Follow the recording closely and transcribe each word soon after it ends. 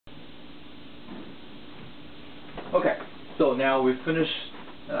Okay, so now we've finished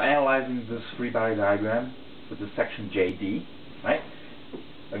analyzing this free body diagram with the section JD, right?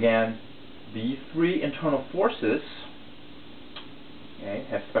 Again, these three internal forces, okay,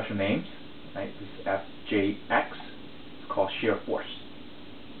 have special names, right? This FJX is called shear force,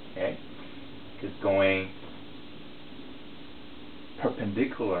 okay? It's going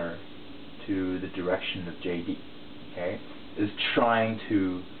perpendicular to the direction of JD, okay? It's trying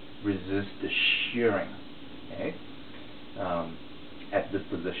to resist the shearing, okay, at this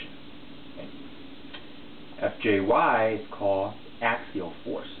position. Okay. FJY is called axial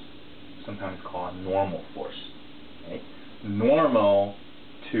force, sometimes called normal force. Okay. Normal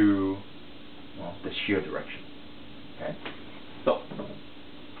to, well, the shear direction. Okay. So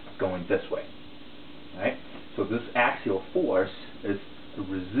going this way. Right. So this axial force is the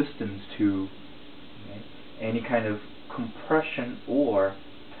resistance to, okay, any kind of compression or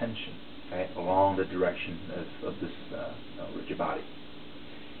tension, right, along the direction of this rigid body.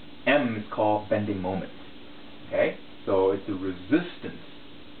 M is called bending moment. Okay, so it's the resistance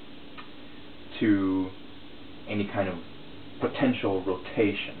to any kind of potential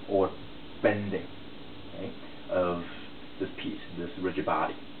rotation or bending, okay, of this piece, this rigid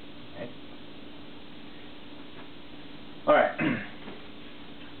body. Okay. All right.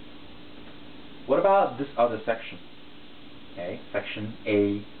 What about this other section? Okay, section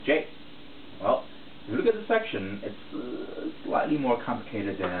AJ. Well, if you look at the section, it's slightly more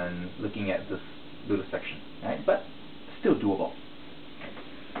complicated than looking at this little section, right? But still doable.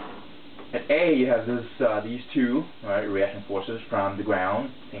 At A, you have this, these two, right, reaction forces from the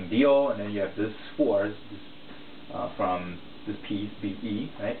ground, same deal, and then you have this force from this piece,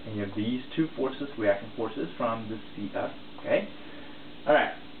 BE, right? And you have these two forces, reaction forces from this CF, okay? All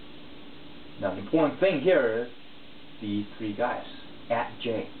right. Now, the important thing here is these three guys at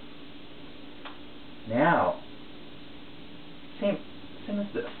J. Now, same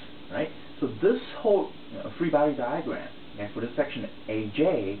as this, right? So this whole free body diagram, okay, for this section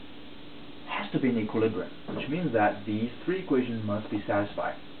AJ has to be in equilibrium, which means that these three equations must be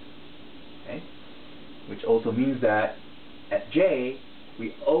satisfied. Okay? Which also means that at J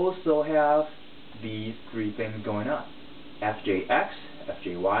we also have these three things going on: FJX,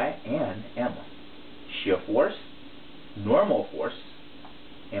 FJY, and M. Shear force, normal force,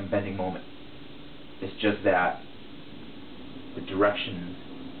 and bending moment. It's just that the directions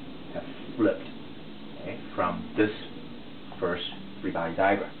have flipped, okay, from this first free body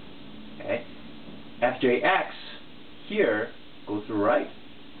diagram. Okay, FJX here goes to the right.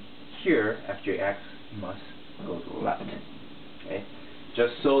 Here, FJX must go to the left. Okay,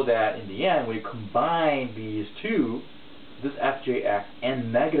 just so that in the end, when you combine these two, this FJX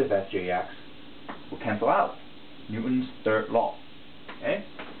and negative FJX will cancel out. Newton's third law. Okay,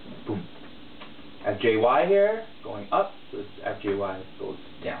 boom. FJY here going up, so this FJY goes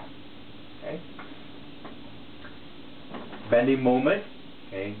down. Okay. Bending moment,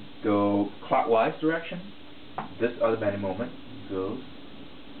 okay, go clockwise direction. This other bending moment goes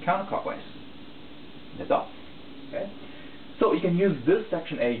counterclockwise. That's all. Okay. So you can use this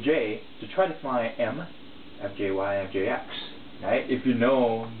section AJ to try to find M, FJY, FJX, right? If you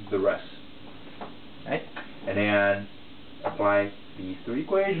know the rest, right? And then apply these three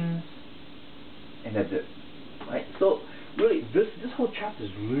equations, and that's it, right? So really, this whole chapter is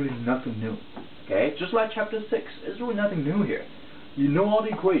really nothing new. Okay, just like chapter 6, it's really nothing new here. You know all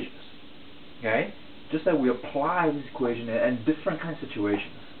the equations. Okay, just that we apply this equation in different kind of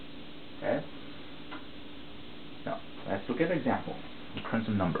situations. Okay. Now let's look at an example and print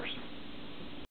some numbers.